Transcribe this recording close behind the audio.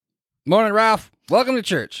Morning, Ralph. Welcome to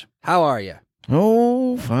church. How are you?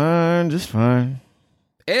 Oh, fine, just fine.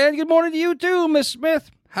 And good morning to you too, Miss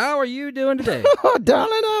Smith. How are you doing today? Oh,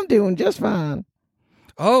 darling, I'm doing just fine.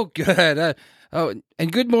 Oh, good.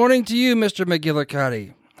 And good morning to you, Mr.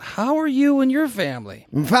 McGillicuddy. How are you and your family?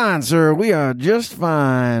 Fine, sir. We are just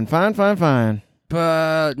fine. Fine.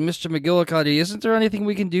 But, Mr. McGillicuddy, isn't there anything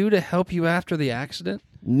we can do to help you after the accident?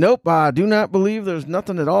 Nope, I do not believe there's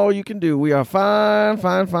nothing at all you can do. We are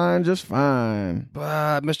fine, just fine.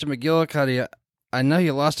 But, Mr. McGillicuddy, I know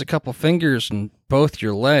you lost a couple fingers and both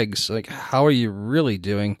your legs. Like, how are you really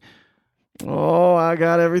doing? Oh, I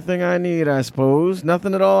got everything I need, I suppose.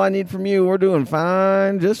 Nothing at all I need from you. We're doing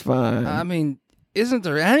fine, just fine. I mean, isn't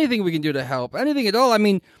there anything we can do to help? Anything at all? I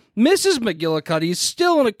mean, Mrs. McGillicuddy is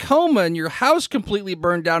still in a coma and your house completely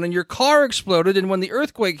burned down and your car exploded, and when the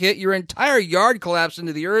earthquake hit, your entire yard collapsed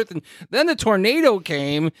into the earth and then the tornado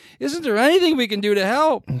came. Isn't there anything we can do to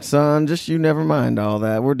help? Son, just you never mind all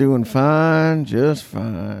that. We're doing fine, just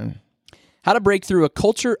fine. How to break through a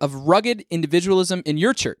culture of rugged individualism in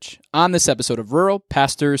your church on this episode of Rural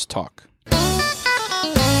Pastors Talk.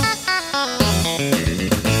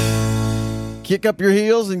 Kick up your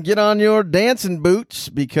heels and get on your dancing boots,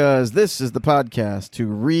 because this is the podcast to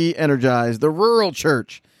re-energize the rural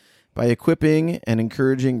church by equipping and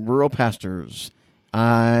encouraging rural pastors.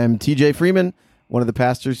 I'm TJ Freeman, one of the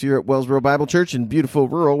pastors here at Wellsboro Bible Church in beautiful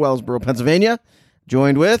rural Wellsboro, Pennsylvania,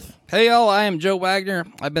 joined with... Hey, y'all, I am Joe Wagner.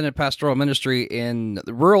 I've been in pastoral ministry in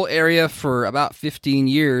the rural area for about 15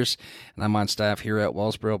 years, and I'm on staff here at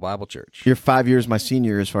Wellsboro Bible Church. You're 5 years my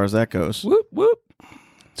senior as far as that goes. Whoop, whoop.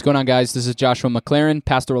 What's going on, guys? This is Joshua McLaren,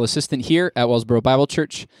 pastoral assistant here at Wellsboro Bible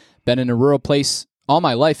Church. Been in a rural place all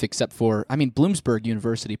my life, except for, Bloomsburg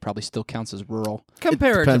University probably still counts as rural.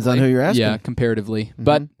 Comparatively. It depends on who you're asking. Yeah, comparatively.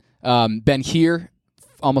 Mm-hmm. But been here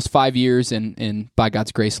almost 5 years, and by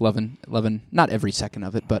God's grace, loving not every second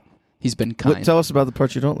of it, but he's been kind. Tell us about the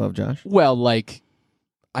part you don't love, Josh. Well,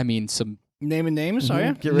 some... Naming names, are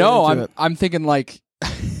you? Get right into it. I'm thinking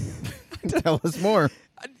Tell us more.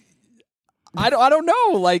 I don't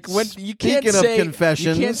know. Like, when you can't Speaking of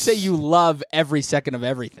confessions, you can't say you love every second of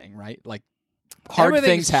everything, right? Like, hard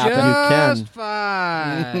things happen. Just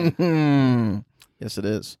fine. Yes, it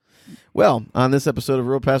is. Well, on this episode of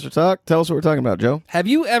Real Pastor Talk, tell us what we're talking about, Joe. Have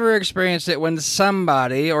you ever experienced it when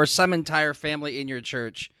somebody or some entire family in your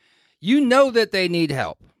church, you know that they need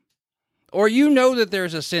help, or you know that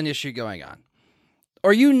there's a sin issue going on,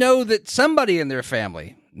 or you know that somebody in their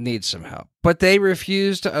family needs some help, but they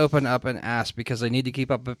refuse to open up and ask because they need to keep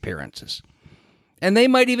up appearances? And they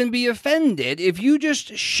might even be offended if you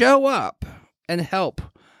just show up and help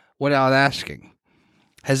without asking.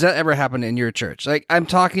 Has that ever happened in your church? Like, I'm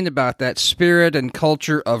talking about that spirit and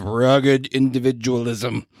culture of rugged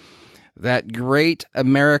individualism, that great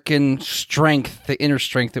American strength, the inner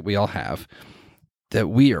strength that we all have, that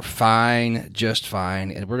we are fine, just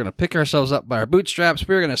fine, and we're going to pick ourselves up by our bootstraps.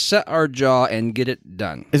 We're going to set our jaw and get it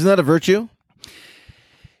done. Isn't that a virtue?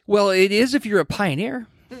 Well, it is if you're a pioneer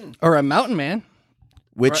or a mountain man.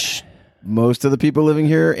 Which most of the people living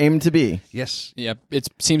here aim to be. Yes. Yeah, it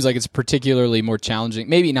seems like it's particularly more challenging.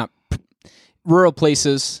 Maybe not rural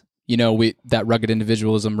places. That rugged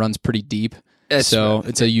individualism runs pretty deep. It's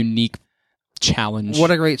a unique challenge.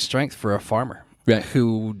 What a great strength for a farmer, right,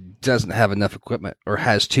 who doesn't have enough equipment or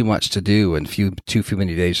has too much to do and too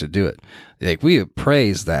many days to do it. Like, we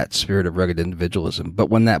praise that spirit of rugged individualism,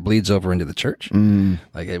 but when that bleeds over into the church,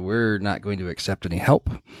 we're not going to accept any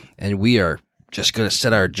help, and we are just going to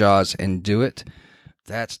set our jaws and do it.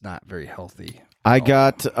 That's not very healthy.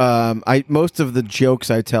 Most of the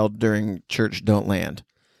jokes I tell during church don't land,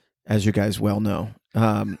 as you guys well know.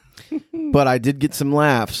 But I did get some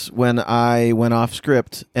laughs when I went off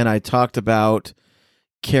script and I talked about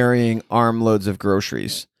carrying armloads of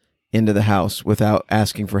groceries into the house without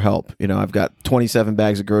asking for help. I've got 27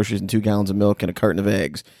 bags of groceries and 2 gallons of milk and a carton of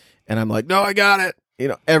eggs. And I'm like, no, I got it.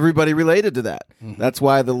 Everybody related to that. Mm-hmm. That's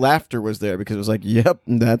why the laughter was there, because it was like, yep,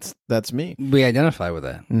 that's me. We identify with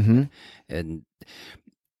that. Mm-hmm. And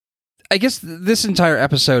I guess this entire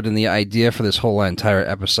episode and the idea for this whole entire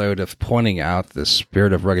episode of pointing out the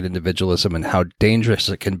spirit of rugged individualism and how dangerous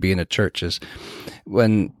it can be in a church is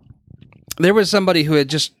when there was somebody who had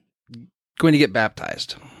just going to get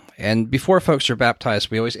baptized. And before folks are baptized,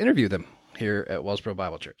 we always interview them here at Wellsboro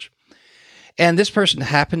Bible Church. And this person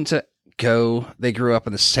happened to they grew up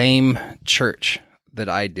in the same church that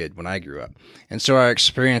I did when I grew up. And so our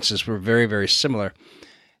experiences were very, very similar.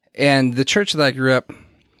 And the church that I grew up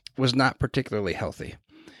was not particularly healthy.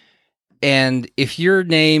 And if your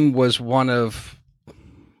name was one of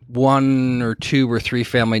 1 or 2 or 3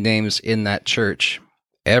 family names in that church,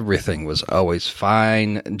 everything was always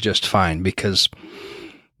fine, just fine, because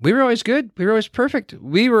we were always good. We were always perfect.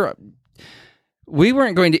 We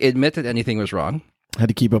weren't going to admit that anything was wrong. Had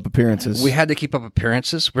to keep up appearances. We had to keep up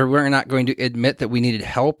appearances. We were not going to admit that we needed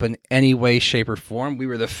help in any way, shape, or form. We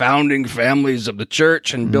were the founding families of the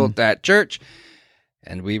church and built that church.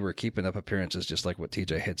 And we were keeping up appearances, just like what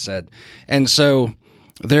TJ had said. And so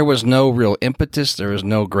there was no real impetus. There was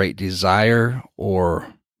no great desire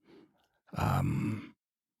or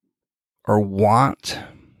want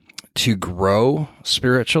to grow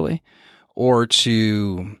spiritually or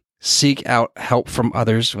to seek out help from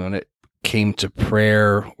others when it came to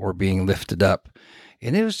prayer or being lifted up.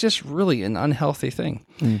 And it was just really an unhealthy thing.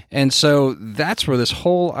 And so that's where this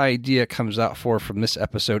whole idea comes out from this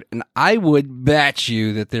episode. And I would bet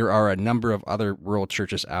you that there are a number of other rural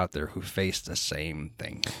churches out there who face the same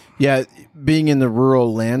thing. Yeah, being in the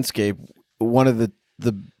rural landscape, one of the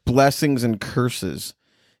blessings and curses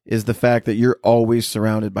is the fact that you're always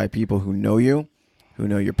surrounded by people who know you, who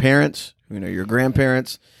know your parents, who know your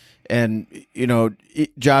grandparents. And,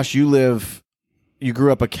 Josh, you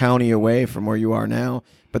grew up a county away from where you are now,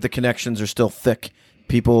 but the connections are still thick.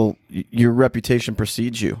 People, your reputation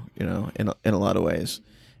precedes you, in a lot of ways.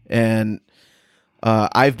 And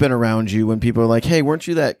I've been around you when people are like, "Hey, weren't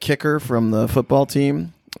you that kicker from the football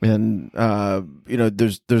team?" And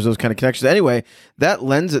there's those kind of connections. Anyway, that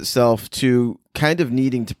lends itself to kind of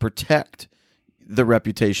needing to protect the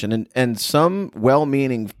reputation, and some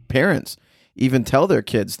well-meaning parents even tell their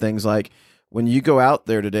kids things like, when you go out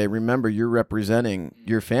there today, remember you're representing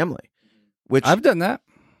your family. Which I've done that.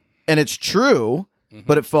 And it's true,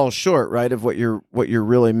 but it falls short, right, of what you're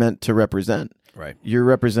really meant to represent. Right. You're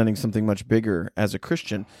representing something much bigger as a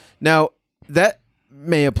Christian. Now, that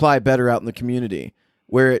may apply better out in the community,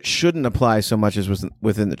 where it shouldn't apply so much as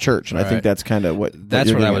within the church. And I think that's kind of what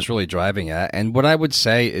I was really driving at. And what I would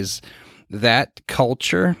say is that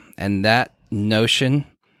culture and that notion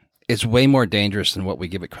is way more dangerous than what we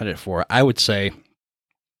give it credit for. I would say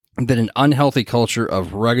that an unhealthy culture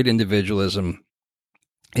of rugged individualism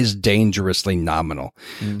is dangerously nominal.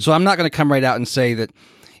 So I'm not going to come right out and say that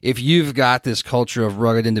if you've got this culture of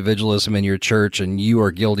rugged individualism in your church and you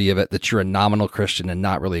are guilty of it, that you're a nominal Christian and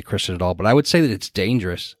not really a Christian at all. But I would say that it's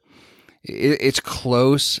dangerous. It's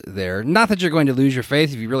close there. Not that you're going to lose your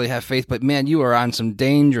faith if you really have faith, but man, you are on some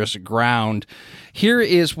dangerous ground. Here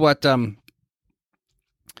is what...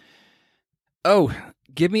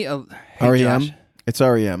 give me a... Hey, REM? Josh. It's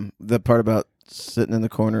REM. The part about sitting in the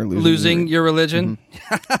corner, Losing your religion?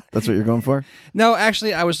 That's what you're going for? No,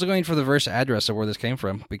 actually, I was looking for the verse address of where this came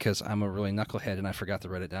from because I'm a really knucklehead and I forgot to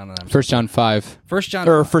write it down. And 1 John 5. 1 John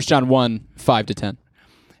Or 1 John 1, 5 to 10.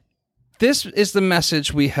 This is the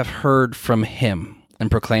message we have heard from him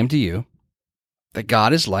and proclaimed to you, that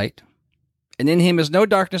God is light, and in him is no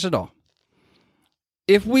darkness at all.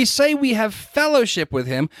 If we say we have fellowship with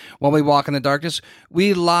him while we walk in the darkness,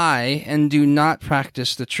 we lie and do not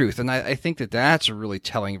practice the truth. And I think that that's a really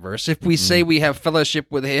telling verse. If we say we have fellowship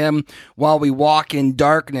with him while we walk in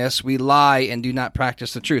darkness, we lie and do not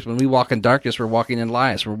practice the truth. When we walk in darkness, we're walking in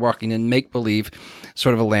lies. We're walking in make-believe,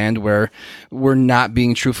 sort of a land where we're not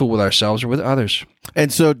being truthful with ourselves or with others.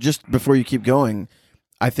 And so just before you keep going,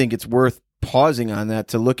 I think it's worth pausing on that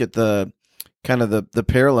to look at the kind of the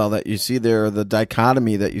parallel that you see there, the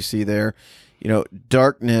dichotomy that you see there.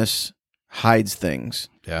 Darkness hides things,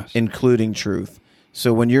 including truth.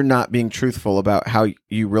 So when you're not being truthful about how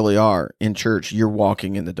you really are in church, you're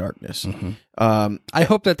walking in the darkness. I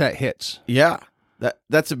hope that hits. Yeah,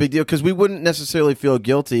 that's a big deal, because we wouldn't necessarily feel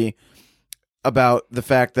guilty about the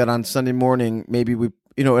fact that on Sunday morning, maybe we,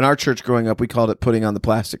 in our church growing up, we called it putting on the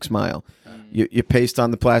plastic smile. You paste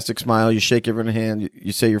on the plastic smile, you shake everyone's hand,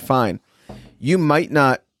 you say you're fine. You might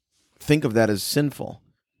not think of that as sinful,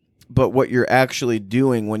 but what you're actually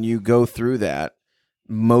doing when you go through that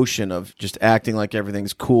motion of just acting like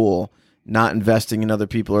everything's cool, not investing in other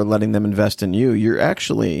people or letting them invest in you, you're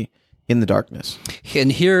actually in the darkness.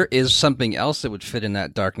 And here is something else that would fit in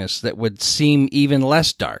that darkness that would seem even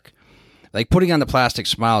less dark. Like putting on the plastic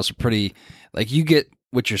smile is pretty, like you get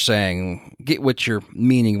what you're saying, get what you're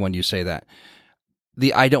meaning when you say that.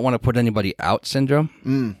 The I don't want to put anybody out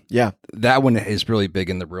syndrome. Yeah. That one is really big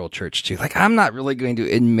in the rural church too. Like, I'm not really going to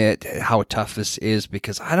admit how tough this is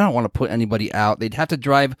because I don't want to put anybody out. They'd have to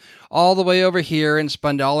drive all the way over here and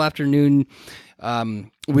spend all afternoon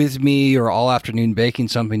with me or all afternoon baking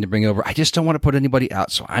something to bring over. I just don't want to put anybody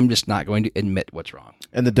out, so I'm just not going to admit what's wrong.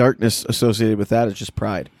 And the darkness associated with that is just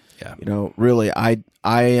pride. Yeah. Really, I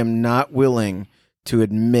am not willing to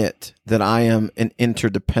admit that I am an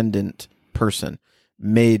interdependent person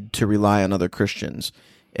made to rely on other Christians.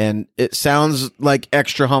 And it sounds like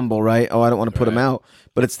extra humble, right? Oh, I don't want to put him out.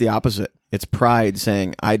 But it's the opposite. It's pride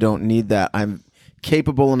saying, I don't need that. I'm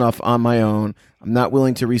capable enough on my own. I'm not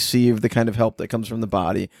willing to receive the kind of help that comes from the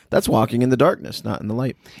body. That's walking in the darkness, not in the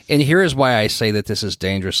light. And here is why I say that this is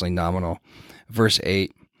dangerously nominal. Verse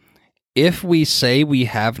 8, if we say we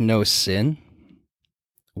have no sin,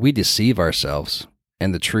 we deceive ourselves,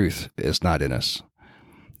 and the truth is not in us.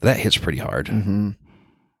 That hits pretty hard. Mm-hmm.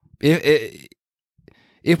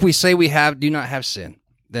 If we say we do not have sin,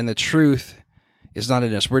 then the truth is not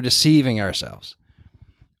in us. We're deceiving ourselves.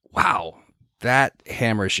 Wow, that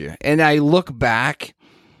hammers you. And I look back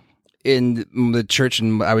in the church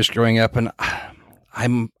and I was growing up, and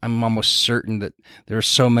I'm almost certain that there are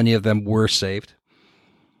so many of them were saved.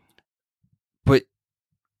 But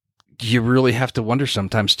you really have to wonder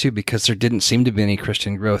sometimes too, because there didn't seem to be any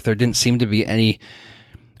Christian growth. There didn't seem to be any.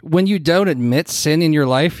 When you don't admit sin in your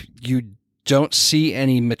life, you don't see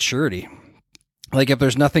any maturity. Like if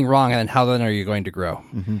there's nothing wrong, then how then are you going to grow?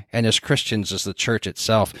 Mm-hmm. And as Christians, as the church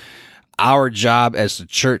itself, our job as the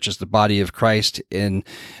church, as the body of Christ,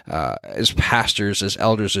 as pastors, as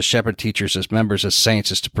elders, as shepherd teachers, as members, as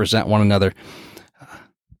saints, is to present one another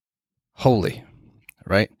holy,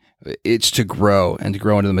 right? It's to grow and to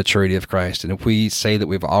grow into the maturity of Christ. And if we say that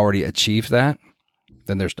we've already achieved that,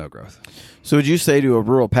 then there's no growth. So would you say to a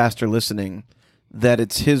rural pastor listening that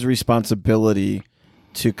it's his responsibility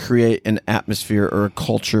to create an atmosphere or a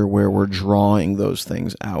culture where we're drawing those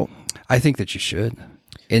things out? I think that you should,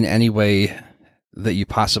 in any way that you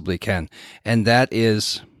possibly can. And that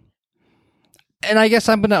is, and I guess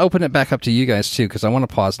I'm going to open it back up to you guys too, because I want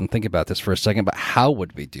to pause and think about this for a second, but how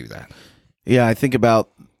would we do that? Yeah, I think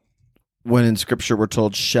about when in Scripture we're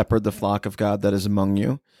told, shepherd the flock of God that is among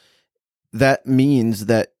you. That means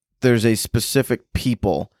that there's a specific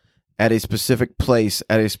people at a specific place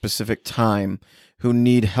at a specific time who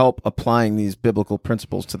need help applying these biblical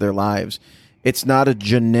principles to their lives. It's not a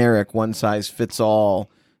generic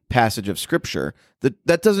one-size-fits-all passage of Scripture.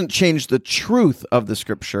 That doesn't change the truth of the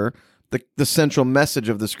Scripture, the central message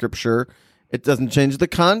of the Scripture. It doesn't change the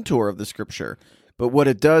contour of the Scripture. But what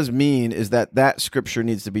it does mean is that Scripture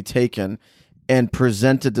needs to be taken and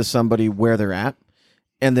presented to somebody where they're at,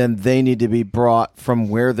 and then they need to be brought from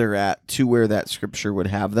where they're at to where that Scripture would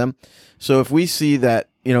have them. So if we see that,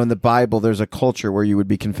 in the Bible, there's a culture where you would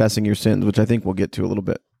be confessing your sins, which I think we'll get to a little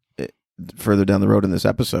bit further down the road in this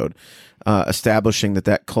episode, establishing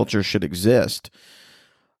that culture should exist,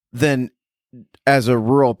 then as a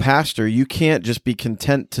rural pastor, you can't just be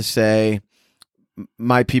content to say,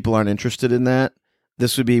 my people aren't interested in that.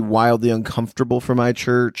 This would be wildly uncomfortable for my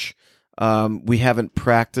church. We haven't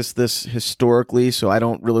practiced this historically, so I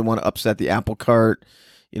don't really want to upset the apple cart.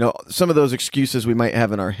 Some of those excuses we might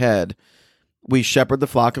have in our head. We shepherd the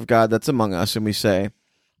flock of God that's among us, and we say,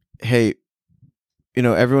 hey,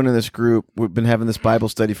 everyone in this group, we've been having this Bible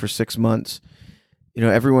study for 6 months.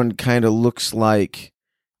 Everyone kind of looks like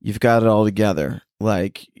you've got it all together.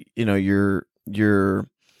 Like, you're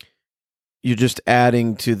just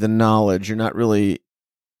adding to the knowledge. You're not really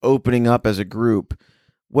opening up as a group.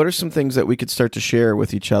 What are some things that we could start to share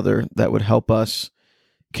with each other that would help us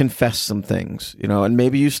confess some things? And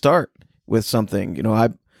maybe you start with something.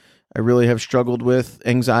 I really have struggled with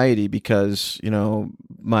anxiety because,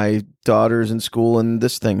 my daughter's in school and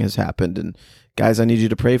this thing has happened. And guys, I need you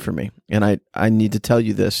to pray for me. And I need to tell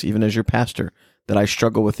you this, even as your pastor, that I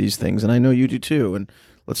struggle with these things. And I know you do too. And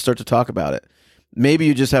let's start to talk about it. Maybe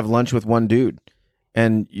you just have lunch with one dude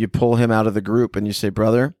and you pull him out of the group and you say,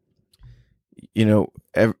 brother,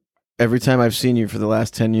 every time I've seen you for the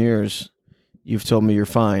last 10 years, you've told me you're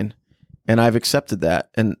fine. And I've accepted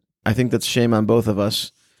that. And I think that's shame on both of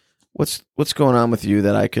us. What's going on with you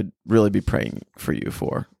that I could really be praying for you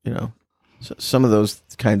for, so some of those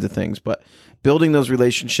kinds of things, but building those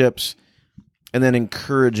relationships and then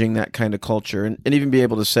encouraging that kind of culture and even be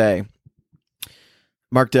able to say,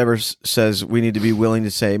 Mark Devers says we need to be willing to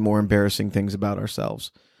say more embarrassing things about ourselves.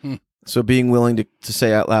 So being willing to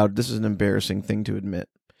say out loud, this is an embarrassing thing to admit.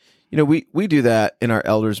 We do that in our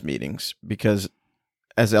elders meetings because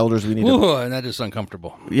as elders, we need and that is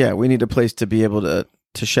uncomfortable. Yeah, we need a place to be able to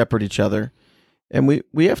shepherd each other. And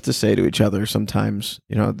we have to say to each other sometimes,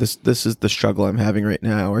 this is the struggle I'm having right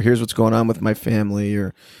now, or here's what's going on with my family,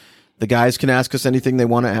 or the guys can ask us anything they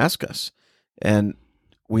want to ask us. And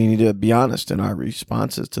we need to be honest in our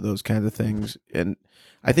responses to those kinds of things. And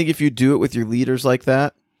I think if you do it with your leaders like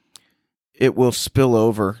that, it will spill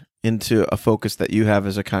over into a focus that you have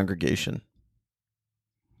as a congregation.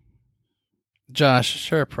 Josh,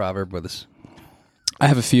 share a proverb with us. I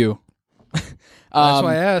have a few. That's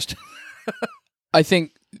why I asked. I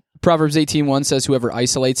think Proverbs 18:1 says, whoever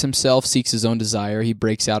isolates himself seeks his own desire. He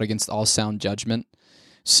breaks out against all sound judgment.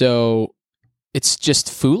 So it's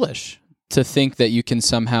just foolish to think that you can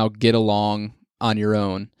somehow get along on your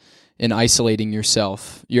own in isolating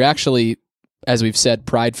yourself. You're actually, as we've said,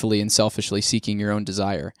 pridefully and selfishly seeking your own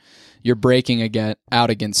desire. You're breaking out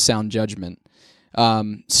against sound judgment.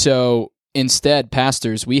 So instead,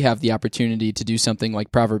 pastors, we have the opportunity to do something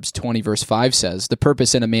like Proverbs 20 verse 5 says, the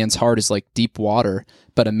purpose in a man's heart is like deep water,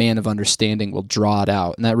 but a man of understanding will draw it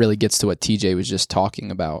out. And that really gets to what TJ was just talking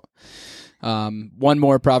about. One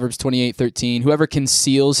more, Proverbs 28:13, whoever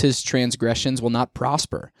conceals his transgressions will not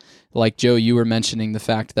prosper. Like Joe, you were mentioning the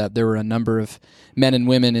fact that there were a number of men and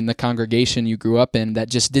women in the congregation you grew up in that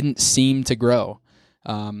just didn't seem to grow.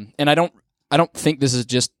 And I don't think this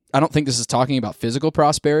is talking about physical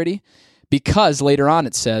prosperity, because later on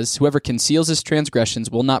it says, whoever conceals his transgressions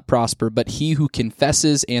will not prosper, but he who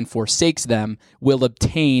confesses and forsakes them will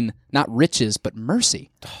obtain not riches, but mercy.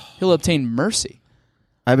 He'll obtain mercy.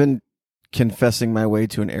 I've been confessing my way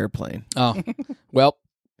to an airplane. Oh, well,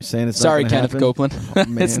 saying it's sorry, not gonna Kenneth happen. Copeland. Oh,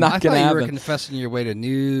 It's man. not I going thought to you were happen. confessing your way to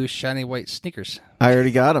new shiny white sneakers. I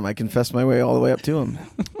already got them. I confessed my way all the way up to them.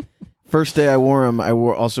 First day I wore them, I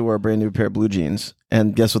also wore a brand new pair of blue jeans.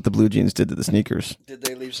 And guess what the blue jeans did to the sneakers? Did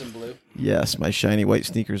they leave some blue? Yes, my shiny white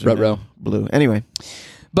sneakers are Ruh-roh. now blue. Anyway,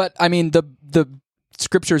 But, I mean, the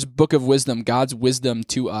Scripture's book of wisdom, God's wisdom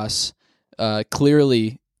to us,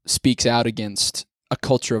 clearly speaks out against a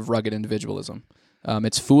culture of rugged individualism.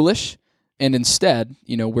 It's foolish, and instead,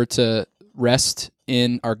 we're to rest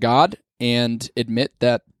in our God and admit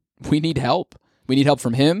that we need help. We need help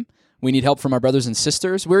from Him. We need help from our brothers and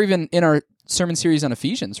sisters. We're even in our sermon series on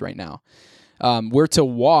Ephesians right now. We're to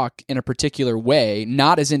walk in a particular way,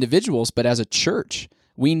 not as individuals, but as a church.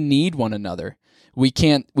 We need one another. We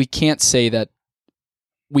can't say that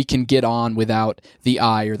we can get on without the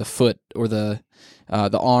eye or the foot or the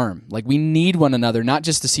arm. Like, we need one another, not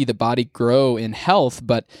just to see the body grow in health,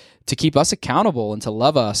 but to keep us accountable and to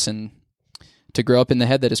love us and to grow up in the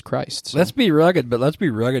head that is Christ. So, Let's be rugged, but let's be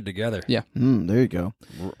rugged together. yeah. there you go.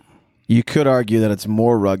 You could argue that it's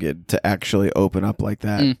more rugged to actually open up like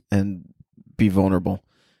that and be vulnerable,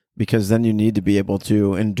 because then you need to be able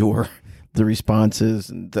to endure the responses,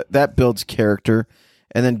 and that builds character,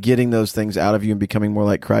 and then getting those things out of you and becoming more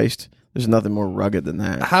like Christ. There's nothing more rugged than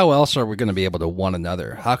that. How else are we going to be able to one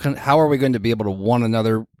another? How are we going to be able to one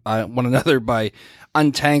another by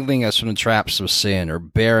untangling us from the traps of sin or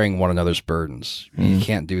bearing one another's burdens? You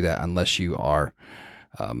can't do that unless you are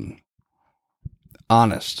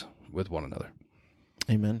honest with one another.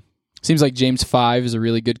 Amen. Seems like James 5 is a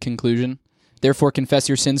really good conclusion. Therefore, confess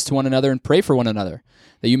your sins to one another and pray for one another,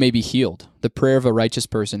 that you may be healed. The prayer of a righteous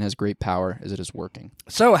person has great power as it is working.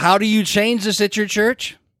 So, how do you change this at your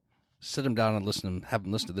church? Sit them down and have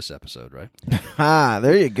them listen to this episode, right?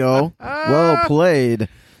 There you go. Well played.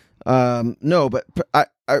 No, but I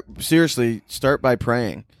seriously, start by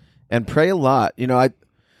praying, and pray a lot.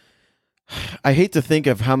 I hate to think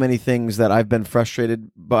of how many things that I've been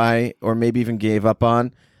frustrated by, or maybe even gave up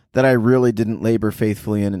on, that I really didn't labor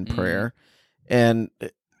faithfully in prayer. And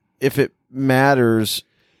if it matters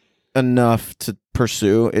enough to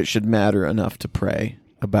pursue, it should matter enough to pray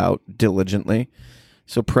about diligently.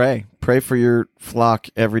 So pray for your flock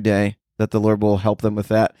every day, that the Lord will help them with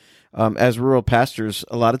that. As rural pastors,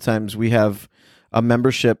 a lot of times we have a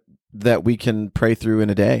membership that we can pray through in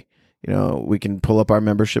a day. We can pull up our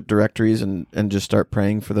membership directories and just start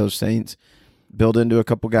praying for those saints. Build into a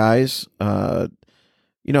couple guys.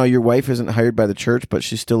 Your wife isn't hired by the church, but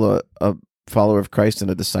she's still a follower of Christ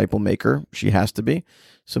and a disciple maker. She has to be.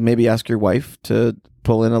 So maybe ask your wife to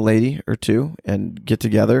pull in a lady or two and get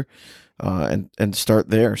together and start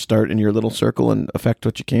there. Start in your little circle and affect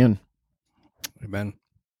what you can. Amen.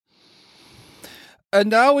 And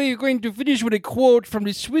now we're going to finish with a quote from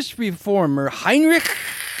the Swiss reformer Heinrich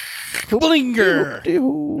Bullinger.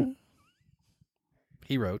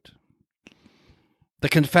 He wrote, "The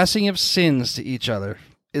confessing of sins to each other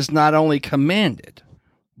is not only commanded,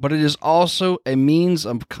 but it is also a means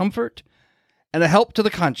of comfort and a help to the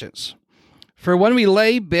conscience. For when we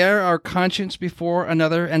lay bare our conscience before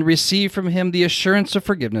another and receive from him the assurance of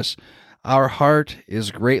forgiveness, our heart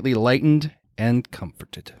is greatly lightened and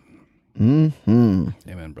comforted." Mm-hmm.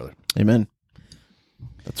 Amen, brother. Amen.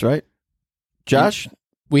 That's right. Josh?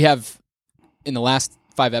 We have, in the last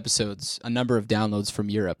 5 episodes, a number of downloads from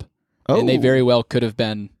Europe. Oh. And they very well could have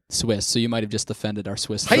been Swiss, so you might have just offended our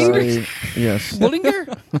Swiss. Heinrich Yes. Bullinger?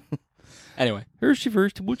 Anyway. Hershey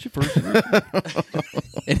first, what's your first?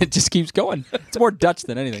 And it just keeps going. It's more Dutch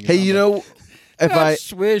than anything. Hey, if I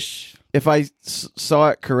Swish. saw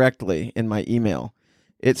it correctly in my email,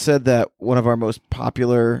 It said that one of our most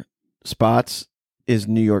popular spots is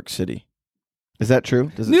New York City. Is that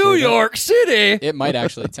true? Does it New say that? York City. It might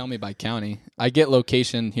actually tell me by county. I get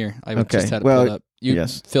location here. I Okay. just had it Well, pulled up. You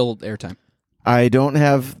yes. fill airtime. I don't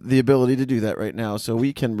have the ability to do that right now, so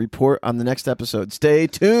we can report on the next episode. Stay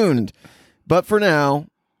tuned. But for now,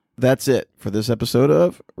 that's it for this episode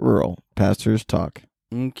of Rural Pastors Talk.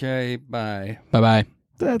 Okay, bye. Bye-bye.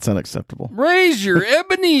 That's unacceptable. Raise your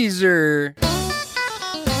Ebenezer.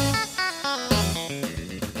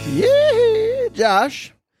 Yeah,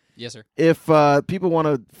 Josh. Yes, sir. If people want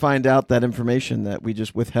to find out that information that we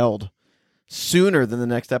just withheld sooner than the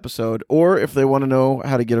next episode, or if they want to know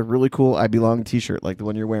how to get a really cool I Belong t-shirt like the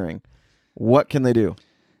one you're wearing, what can they do?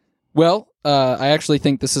 Well, I actually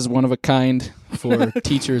think this is one of a kind for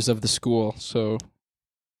teachers of the school. So,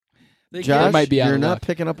 They Josh, It might be out you're of not luck.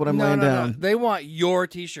 picking up what I'm no, laying no, down. no. They want your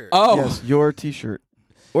T-shirt. oh, Yes, your t-shirt.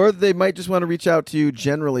 Or they might just want to reach out to you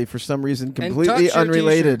generally for some reason completely touch your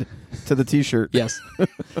unrelated to the t-shirt. yes.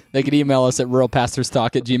 They could email us at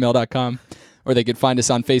ruralpastorstalk@gmail.com, or they could find us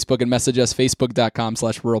on Facebook and message us,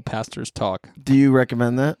 facebook.com/ruralpastorstalk. Do you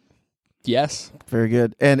recommend that? Yes. Very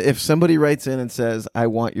good. And if somebody writes in and says, I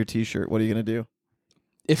want your t-shirt, what are you going to do?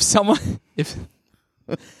 If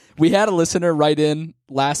we had a listener write in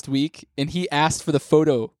last week and he asked for the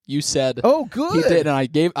photo you said Oh, good. he did,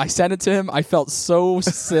 and I sent it to him. I felt so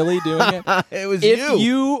silly doing it. It was If you.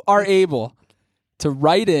 you are able to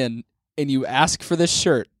write in and you ask for this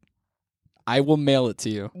shirt, I will mail it to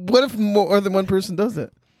you. What if more than one person does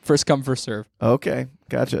it? First come, first serve. Okay,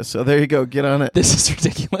 gotcha. So there you go. Get on it. This is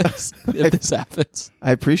ridiculous if this happens.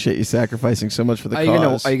 I appreciate you sacrificing so much for the Are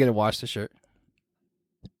cause. you gonna wash the shirt?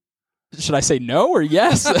 Should I say no or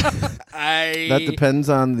yes? That depends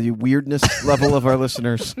on the weirdness level of our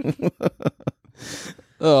listeners.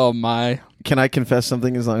 Oh, my. Can I confess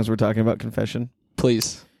something as long as we're talking about confession?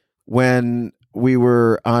 Please. When we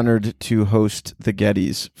were honored to host the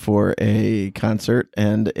Gettys for a concert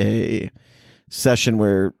and a session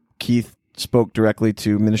where Keith spoke directly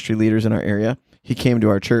to ministry leaders in our area, he came to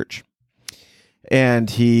our church. And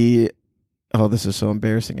this is so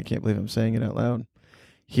embarrassing. I can't believe I'm saying it out loud.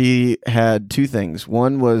 He had two things.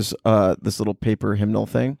 One was this little paper hymnal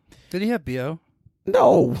thing. Did he have BO?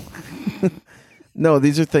 No. No,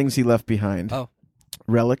 these are things he left behind. Oh.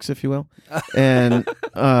 Relics, if you will. And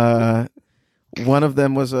one of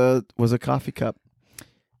them was a coffee cup.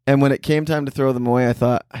 And when it came time to throw them away, I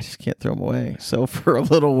thought, I just can't throw them away. So for a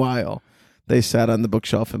little while, they sat on the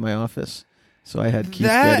bookshelf in my office. So I had Keith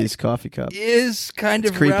That Getty's coffee cup. Is kind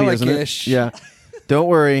It's of creepy, isn't it? relic-ish. Yeah. Don't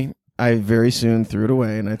worry. I very soon threw it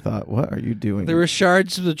away, and I thought, what are you doing? There were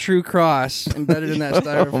shards of the true cross embedded in that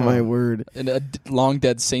styrofoam. Oh, my word. And a long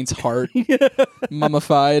dead saint's heart,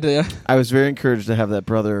 mummified. Yeah. I was very encouraged to have that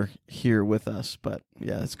brother here with us, but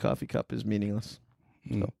yeah, his coffee cup is meaningless.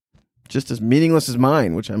 Mm. So, just as meaningless as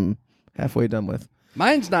mine, which I'm halfway done with.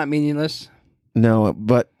 Mine's not meaningless. No,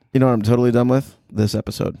 but you know what I'm totally done with? This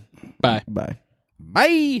episode. Bye. Bye.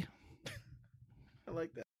 Bye. I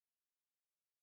like that.